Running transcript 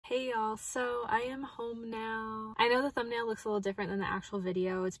Hey y'all, so I am home now. I know the thumbnail looks a little different than the actual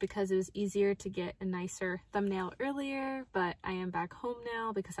video. It's because it was easier to get a nicer thumbnail earlier, but I am back home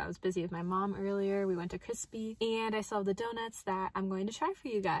now because I was busy with my mom earlier. We went to Krispy and I still have the donuts that I'm going to try for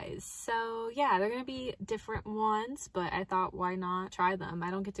you guys. So yeah, they're gonna be different ones, but I thought why not try them?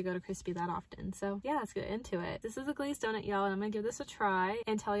 I don't get to go to Krispy that often. So yeah, let's get into it. This is a glazed donut, y'all, and I'm gonna give this a try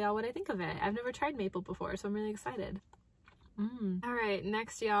and tell y'all what I think of it. I've never tried maple before, so I'm really excited. All right,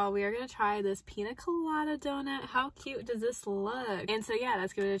 next y'all, we are gonna try this pina colada donut. How cute does this look? And so yeah,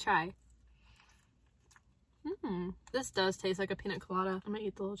 let's give it a try. This does taste like a pina colada. I'm gonna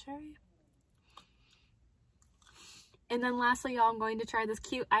eat the little cherry. And then lastly, y'all, I'm going to try this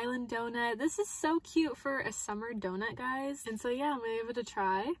cute island donut. This is so cute for a summer donut, guys. And so yeah, I'm gonna give it a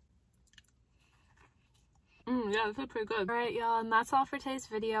try. Yeah, this is pretty good. Alright, y'all, and that's all for today's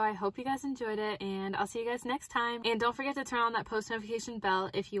video. I hope you guys enjoyed it, and I'll see you guys next time. And don't forget to turn on that post notification bell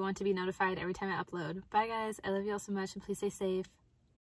if you want to be notified every time I upload. Bye, guys. I love you all so much, and please stay safe.